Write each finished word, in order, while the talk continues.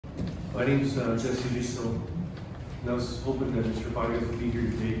My name is Jesse Rizo, and I was hoping that Mr. Pargas would be here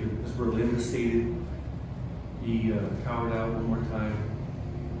today, but as Berlin stated, he cowered out one more time.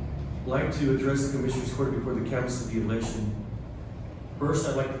 I'd like to address the Commissioner's Court before the canvass of the election. First,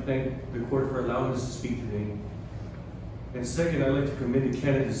 I'd like to thank the court for allowing us to speak today. And second, I'd like to commend the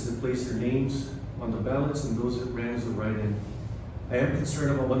candidates that placed their names on the ballots and those that ran as a write-in. I am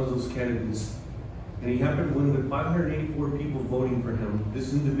concerned about one of those candidates, and he happened to win with 584 people voting for him.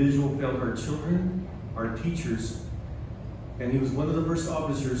 This individual failed our children, our teachers, and he was one of the first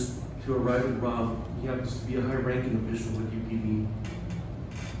officers to arrive at Rob. He happens to be a high-ranking official with UPD.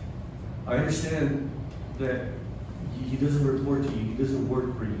 I understand that he doesn't report to you, he doesn't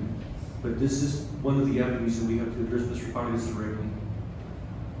work for you, but this is one of the avenues that we have to address Mr. Pargas directly.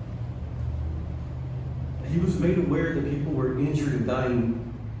 He was made aware that people were injured and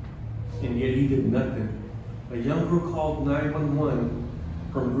dying, and yet he did nothing. A young girl called 911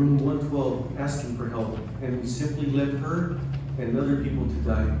 from room 112 asking for help, and he simply left her and other people to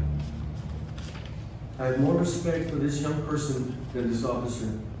die. I have more respect for this young person than this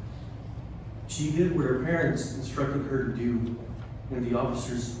officer. She did what her parents instructed her to do, and the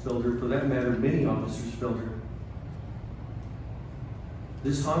officers failed her. For that matter, many officers failed her.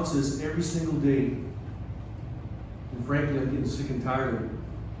 This haunts us every single day, and frankly, I'm getting sick and tired of it.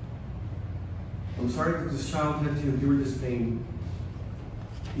 I'm sorry that this child had to endure this pain.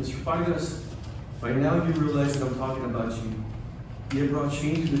 Mr. Pargas, by now you realize that I'm talking about you. You have brought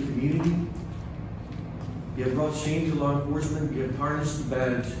shame to the community. You have brought shame to law enforcement. You have tarnished the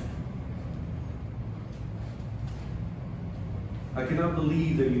badge. I cannot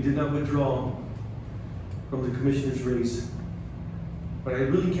believe that you did not withdraw from the commissioner's race. But I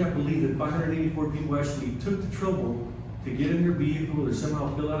really can't believe that 584 people actually took the trouble to get in their vehicle or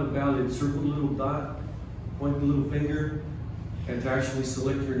somehow fill out a ballot, circle the little dot, point the little finger, and to actually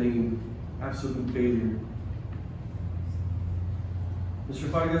select your name. Absolute failure. Mr.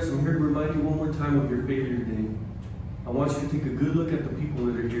 Pargas, I'm here to remind you one more time of your failure today. I want you to take a good look at the people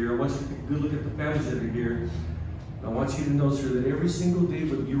that are here. I want you to take a good look at the families that are here. I want you to know, sir, that every single day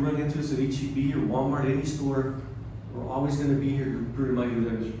when you run into us at HEB or Walmart, any store, we're always going to be here to remind you of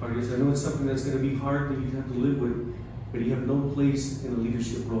that, Mr. Pargas. I know it's something that's going to be hard that you have to live with, but you have no place in a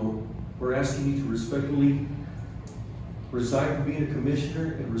leadership role. We're asking you to respectfully resign from being a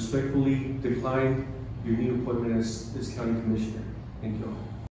commissioner and respectfully decline your new appointment as county commissioner. Thank you all.